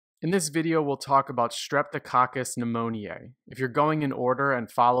In this video, we'll talk about Streptococcus pneumoniae. If you're going in order and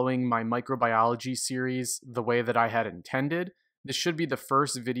following my microbiology series the way that I had intended, this should be the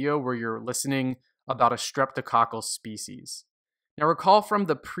first video where you're listening about a streptococcal species. Now recall from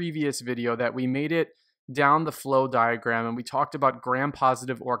the previous video that we made it down the flow diagram and we talked about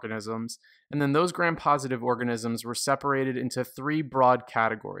gram-positive organisms, and then those gram-positive organisms were separated into three broad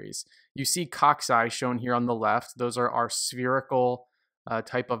categories. You see cocci shown here on the left. Those are our spherical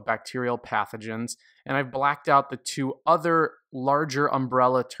type of bacterial pathogens, and I've blacked out the two other larger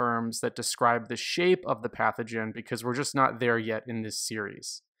umbrella terms that describe the shape of the pathogen because we're just not there yet in this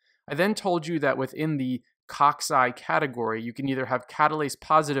series. I then told you that within the cocci category, you can either have catalase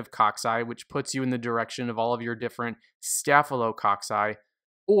positive cocci, which puts you in the direction of all of your different staphylococci,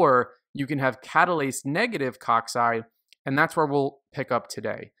 or you can have catalase negative cocci, and that's where we'll pick up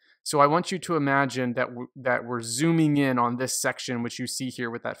today. So I want you to imagine that we're zooming in on this section, which you see here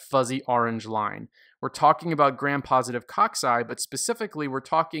with that fuzzy orange line. We're talking about gram-positive cocci, but specifically we're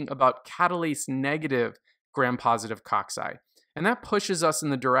talking about catalase negative gram-positive cocci. And that pushes us in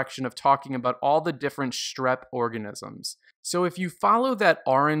the direction of talking about all the different strep organisms. So if you follow that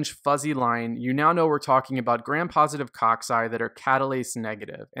orange fuzzy line, you now know we're talking about gram-positive cocci that are catalase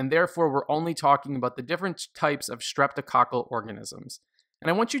negative, and therefore we're only talking about the different types of streptococcal organisms. And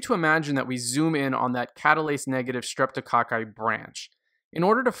I want you to imagine that we zoom in on that catalase negative streptococci branch. In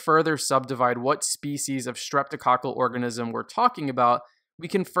order to further subdivide what species of streptococcal organism we're talking about, we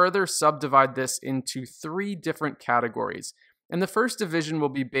can further subdivide this into three different categories. And the first division will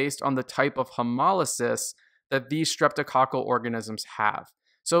be based on the type of hemolysis that these streptococcal organisms have.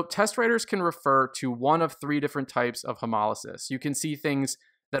 So test writers can refer to one of three different types of hemolysis. You can see things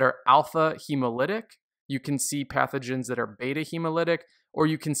that are alpha hemolytic, you can see pathogens that are beta hemolytic, or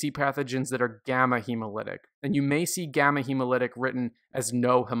you can see pathogens that are gamma hemolytic. And you may see gamma hemolytic written as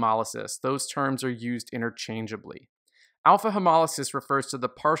no hemolysis. Those terms are used interchangeably. Alpha hemolysis refers to the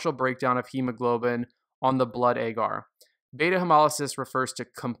partial breakdown of hemoglobin on the blood agar. Beta hemolysis refers to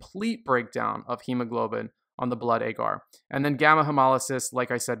complete breakdown of hemoglobin on the blood agar. And then gamma hemolysis,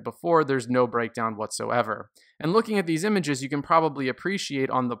 like I said before, there's no breakdown whatsoever. And looking at these images, you can probably appreciate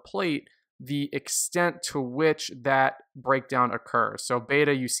on the plate the extent to which that breakdown occurs. So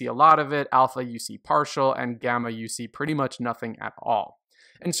beta, you see a lot of it, alpha, you see partial, and gamma, you see pretty much nothing at all.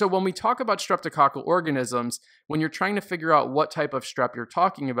 And so when we talk about streptococcal organisms, when you're trying to figure out what type of strep you're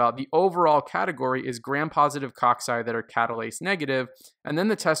talking about, the overall category is gram-positive cocci that are catalase negative, and then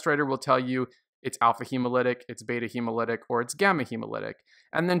the test writer will tell you it's alpha hemolytic, it's beta hemolytic, or it's gamma hemolytic.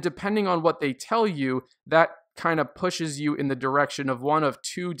 And then depending on what they tell you, that kind of pushes you in the direction of one of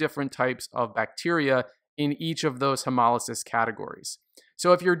two different types of bacteria in each of those hemolysis categories.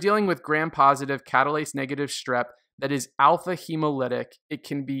 So if you're dealing with gram-positive catalase negative strep that is alpha hemolytic, it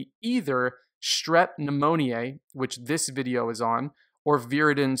can be either Strep pneumoniae, which this video is on, or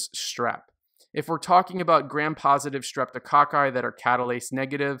viridans strep. If we're talking about gram-positive streptococci that are catalase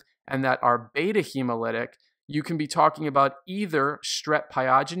negative and that are beta hemolytic, you can be talking about either Strep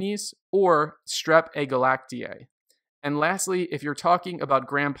pyogenes or Strep agalactiae. And lastly, if you're talking about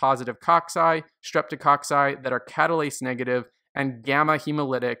gram-positive cocci, streptococci that are catalase negative and gamma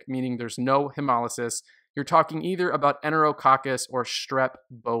hemolytic, meaning there's no hemolysis, you're talking either about Enterococcus or Strep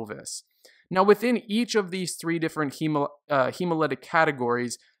bovis. Now, within each of these three different hemolytic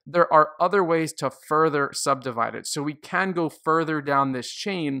categories, there are other ways to further subdivide it. So we can go further down this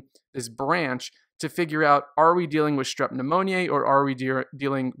chain, this branch, to figure out, are we dealing with Strep pneumoniae or are we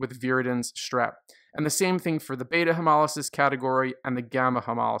dealing with viridans strep? And the same thing for the beta hemolysis category and the gamma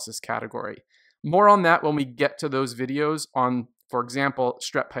hemolysis category. More on that when we get to those videos on, for example,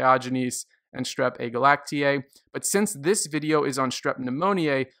 Strep pyogenes and Strep agalactiae. But since this video is on Strep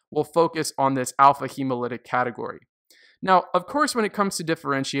pneumoniae, we'll focus on this alpha hemolytic category. Now, of course, when it comes to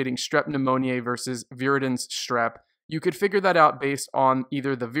differentiating Strep pneumoniae versus viridans strep, you could figure that out based on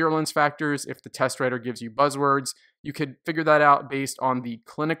either the virulence factors, if the test writer gives you buzzwords. You could figure that out based on the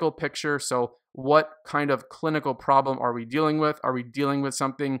clinical picture. So what kind of clinical problem are we dealing with? Are we dealing with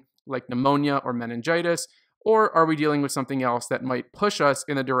something like pneumonia or meningitis? Or are we dealing with something else that might push us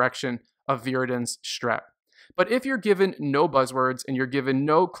in the direction of viridans strep? But if you're given no buzzwords and you're given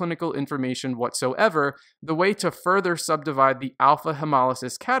no clinical information whatsoever, the way to further subdivide the alpha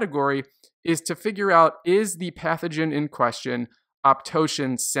hemolysis category is to figure out, is the pathogen in question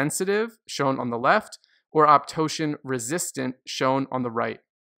aptotion sensitive, shown on the left, or aptotion resistant, shown on the right.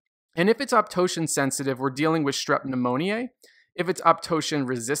 And if it's aptotion sensitive, we're dealing with Strep pneumoniae. If it's aptotion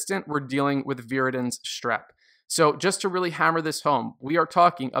resistant, we're dealing with viridans strep. So just to really hammer this home, we are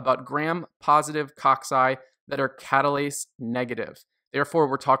talking about gram-positive cocci that are catalase negative. Therefore,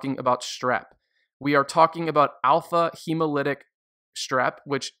 we're talking about strep. We are talking about alpha hemolytic strep,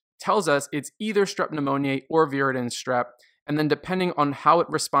 which tells us it's either strep pneumoniae or viridans strep. And then depending on how it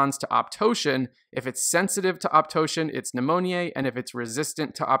responds to optotion, if it's sensitive to optotion, it's pneumoniae, and if it's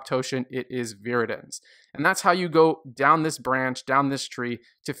resistant to optotion, it is viridans. And that's how you go down this branch, down this tree,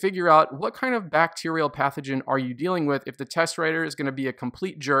 to figure out what kind of bacterial pathogen are you dealing with if the test writer is going to be a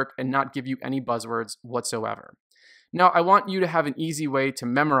complete jerk and not give you any buzzwords whatsoever. Now, I want you to have an easy way to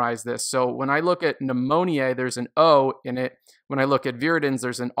memorize this. So when I look at pneumoniae, there's an O in it. When I look at viridans,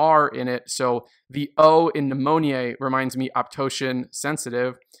 there's an R in it. So the O in pneumoniae reminds me optotion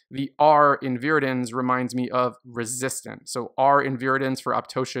sensitive. The R in viridans reminds me of resistant. So R in viridans for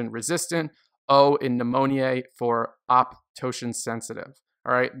optotion resistant, O in pneumoniae for optotion sensitive.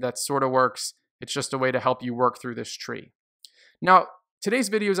 All right, that sort of works. It's just a way to help you work through this tree. Now, today's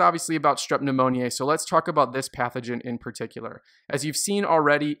video is obviously about strep pneumoniae, so let's talk about this pathogen in particular. As you've seen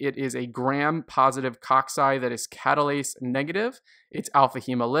already, it is a gram-positive cocci that is catalase negative, it's alpha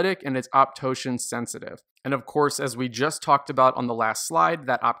hemolytic, and it's optotion sensitive. And of course, as we just talked about on the last slide,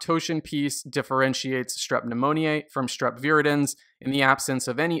 that optotion piece differentiates strep pneumoniae from strep viridans in the absence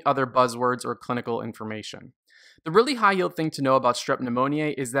of any other buzzwords or clinical information. The really high yield thing to know about strep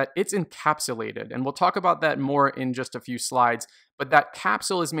pneumoniae is that it's encapsulated, and we'll talk about that more in just a few slides, but that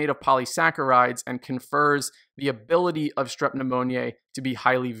capsule is made of polysaccharides and confers the ability of strep pneumoniae to be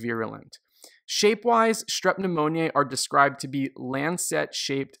highly virulent. Shape-wise, strep pneumoniae are described to be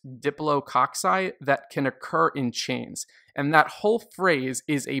lancet-shaped diplococci that can occur in chains, and that whole phrase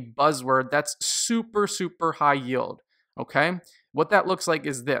is a buzzword that's super, super high yield, okay? What that looks like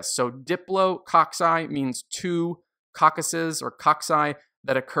is this. So diplococci means two coccuses or cocci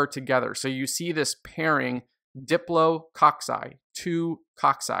that occur together. So you see this pairing, diplococci, two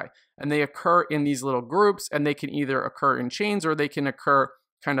cocci, and they occur in these little groups, and they can either occur in chains or they can occur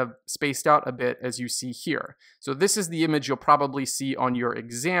kind of spaced out a bit, as you see here. So this is the image you'll probably see on your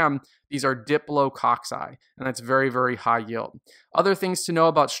exam. These are diplococci, and that's very, very high yield. Other things to know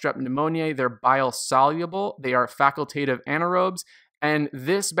about strep pneumoniae, they're bile soluble, they are facultative anaerobes, and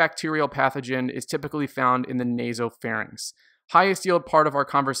this bacterial pathogen is typically found in the nasopharynx. Highest yield part of our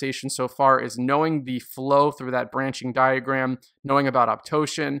conversation so far is knowing the flow through that branching diagram, knowing about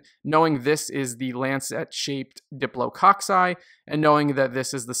optotion, knowing this is the lancet-shaped diplococci, and knowing that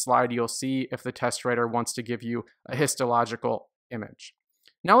this is the slide you'll see if the test writer wants to give you a histological image.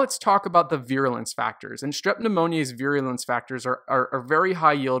 Now let's talk about the virulence factors. And strep pneumoniae's virulence factors are very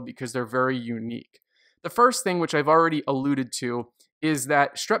high yield because they're very unique. The first thing, which I've already alluded to, is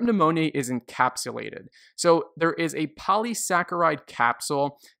that strep pneumoniae is encapsulated. So there is a polysaccharide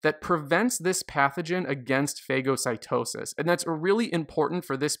capsule that prevents this pathogen against phagocytosis, and that's really important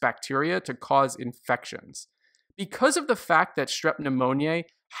for this bacteria to cause infections. Because of the fact that strep pneumoniae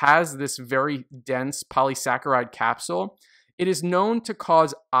has this very dense polysaccharide capsule, it is known to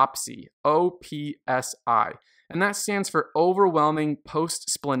cause OPSI, O-P-S-I, and that stands for overwhelming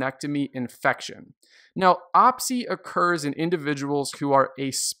post-splenectomy infection. Now, OPSI occurs in individuals who are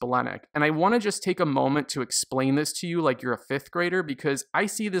asplenic, and I want to just take a moment to explain this to you like you're a fifth grader because I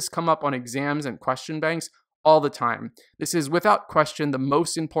see this come up on exams and question banks all the time. This is without question the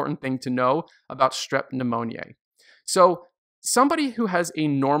most important thing to know about strep pneumoniae. So, somebody who has a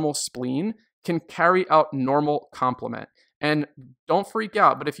normal spleen can carry out normal complement. And don't freak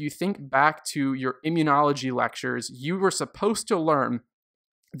out, but if you think back to your immunology lectures, you were supposed to learn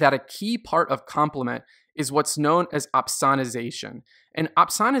that a key part of complement is what's known as opsonization. And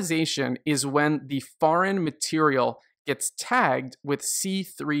opsonization is when the foreign material gets tagged with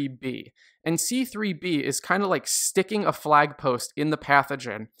C3b. And C3b is kind of like sticking a flag post in the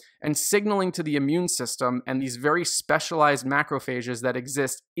pathogen and signaling to the immune system and these very specialized macrophages that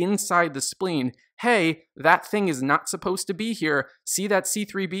exist inside the spleen, hey, that thing is not supposed to be here. See that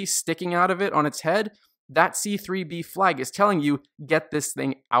C3b sticking out of it on its head? That C3b flag is telling you, get this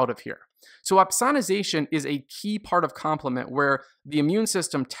thing out of here. So opsonization is a key part of complement where the immune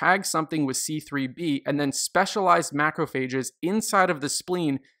system tags something with C3b and then specialized macrophages inside of the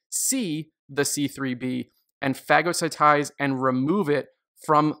spleen see the C3b and phagocytize and remove it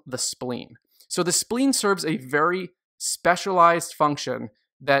from the spleen. So the spleen serves a very specialized function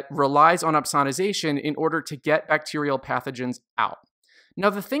that relies on opsonization in order to get bacterial pathogens out. Now,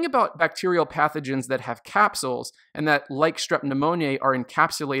 the thing about bacterial pathogens that have capsules and that, like Strep pneumoniae, are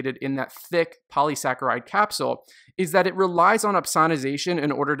encapsulated in that thick polysaccharide capsule is that it relies on opsonization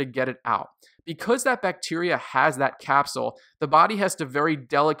in order to get it out. Because that bacteria has that capsule, the body has to very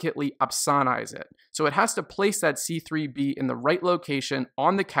delicately opsonize it. So it has to place that C3b in the right location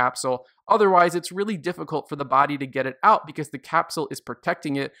on the capsule. Otherwise, it's really difficult for the body to get it out because the capsule is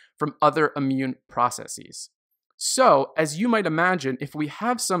protecting it from other immune processes. So, as you might imagine, if we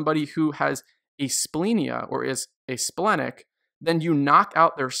have somebody who has a splenia or is a splenic, then you knock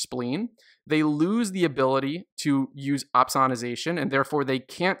out their spleen. They lose the ability to use opsonization, and therefore they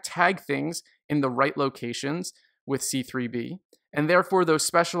can't tag things in the right locations with C3b. And therefore, those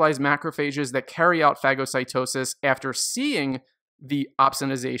specialized macrophages that carry out phagocytosis after seeing the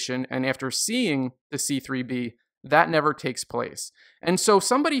opsonization and after seeing the C3b, that never takes place. And so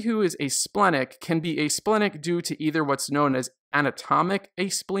somebody who is a splenic can be a splenic due to either what's known as anatomic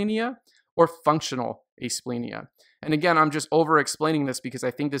asplenia or functional asplenia. And again, I'm just over-explaining this because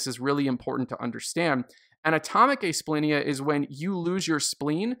I think this is really important to understand. Anatomic asplenia is when you lose your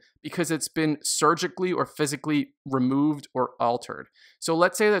spleen because it's been surgically or physically removed or altered. So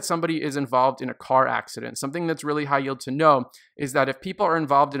let's say that somebody is involved in a car accident. Something that's really high yield to know is that if people are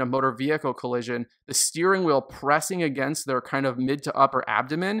involved in a motor vehicle collision, the steering wheel pressing against their kind of mid to upper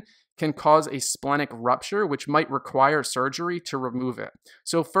abdomen can cause a splenic rupture, which might require surgery to remove it.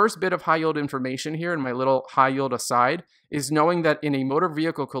 So first bit of high yield information here, and my little high yield aside, is knowing that in a motor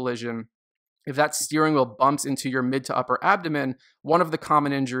vehicle collision, if that steering wheel bumps into your mid to upper abdomen, one of the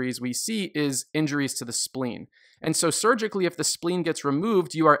common injuries we see is injuries to the spleen. And so surgically, if the spleen gets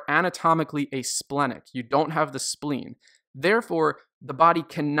removed, you are anatomically asplenic. You don't have the spleen. Therefore, the body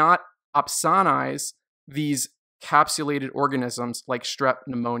cannot opsonize these capsulated organisms like Strep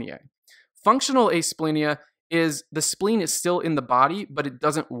pneumoniae. Functional asplenia is the spleen is still in the body, but it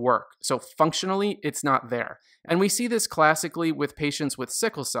doesn't work. So functionally, it's not there. And we see this classically with patients with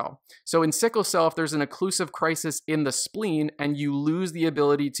sickle cell. So in sickle cell, if there's an occlusive crisis in the spleen and you lose the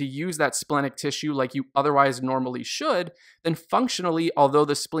ability to use that splenic tissue like you otherwise normally should, then functionally, although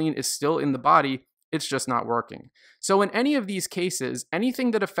the spleen is still in the body, it's just not working. So in any of these cases,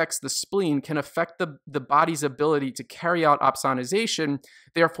 anything that affects the spleen can affect the body's ability to carry out opsonization.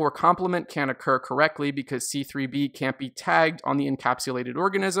 Therefore, complement can't occur correctly because C3b can't be tagged on the encapsulated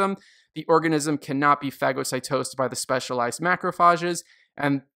organism. The organism cannot be phagocytosed by the specialized macrophages,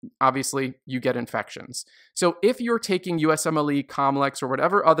 and obviously you get infections. So if you're taking USMLE, COMLEX, or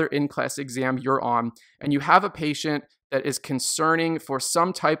whatever other in-class exam you're on, and you have a patient that is concerning for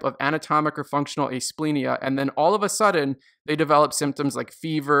some type of anatomic or functional asplenia, and then all of a sudden they develop symptoms like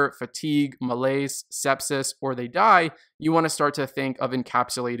fever, fatigue, malaise, sepsis, or they die, you want to start to think of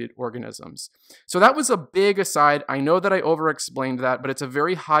encapsulated organisms. So that was a big aside. I know that I over-explained that, but it's a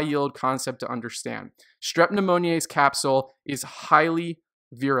very high-yield concept to understand. Strep pneumoniae's capsule is highly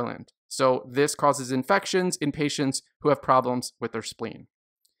virulent. So this causes infections in patients who have problems with their spleen.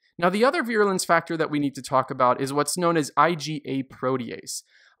 Now, the other virulence factor that we need to talk about is what's known as IgA protease.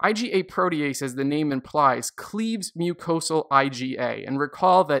 IgA protease, as the name implies, cleaves mucosal IgA. And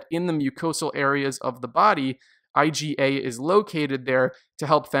recall that in the mucosal areas of the body, IgA is located there to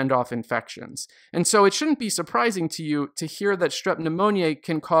help fend off infections. And so it shouldn't be surprising to you to hear that Strep pneumoniae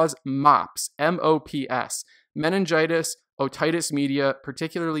can cause MOPS, M-O-P-S, meningitis, otitis media,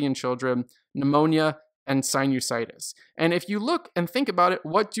 particularly in children, pneumonia, and sinusitis. And if you look and think about it,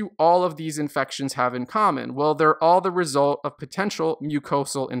 what do all of these infections have in common? Well, they're all the result of potential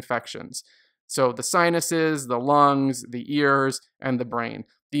mucosal infections. So the sinuses, the lungs, the ears, and the brain.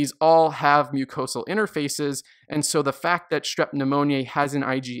 These all have mucosal interfaces, and so the fact that Strep pneumoniae has an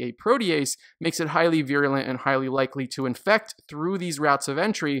IgA protease makes it highly virulent and highly likely to infect through these routes of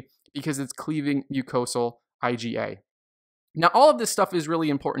entry because it's cleaving mucosal IgA. Now, all of this stuff is really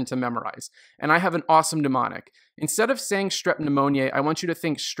important to memorize, and I have an awesome mnemonic. Instead of saying Strep pneumoniae, I want you to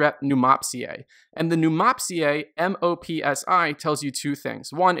think Strep pneumopsiae. And the pneumopsiae, M-O-P-S-I, tells you two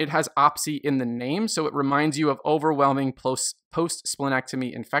things. One, it has opsy in the name, so it reminds you of overwhelming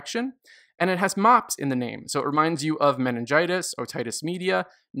post-splenectomy infection. And it has MOPS in the name, so it reminds you of meningitis, otitis media,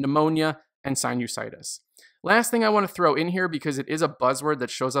 pneumonia, and sinusitis. Last thing I want to throw in here, because it is a buzzword that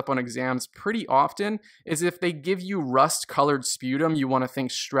shows up on exams pretty often, is if they give you rust-colored sputum, you want to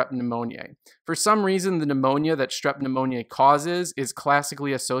think Strep pneumoniae. For some reason, the pneumonia that Strep pneumoniae causes is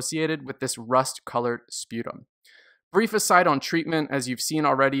classically associated with this rust-colored sputum. Brief aside on treatment, as you've seen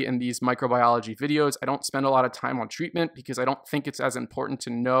already in these microbiology videos, I don't spend a lot of time on treatment because I don't think it's as important to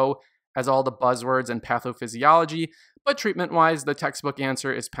know as all the buzzwords and pathophysiology, but treatment-wise, the textbook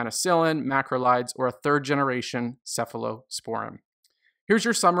answer is penicillin, macrolides, or a third-generation cephalosporin. Here's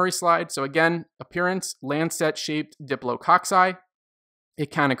your summary slide. So again, appearance, lancet-shaped diplococci.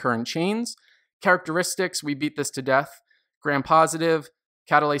 It can occur in chains. Characteristics, we beat this to death. Gram-positive,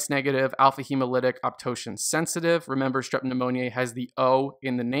 catalase negative, alpha hemolytic, optotion sensitive. Remember, Strep pneumoniae has the O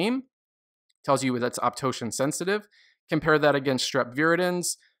in the name. Tells you that's optotion sensitive. Compare that against strep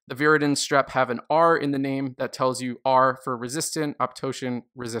viridans. The viridans strep have an R in the name that tells you R for resistant, optotion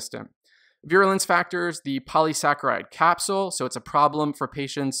resistant. Virulence factors, the polysaccharide capsule, so it's a problem for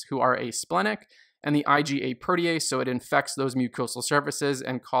patients who are asplenic, and the IgA protease, so it infects those mucosal surfaces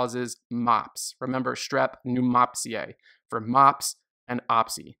and causes MOPS. Remember, strep pneumopsiae for MOPS and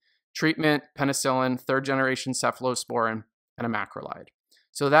OPSI. Treatment, penicillin, third-generation cephalosporin, and a macrolide.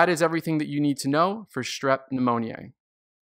 So that is everything that you need to know for strep pneumoniae.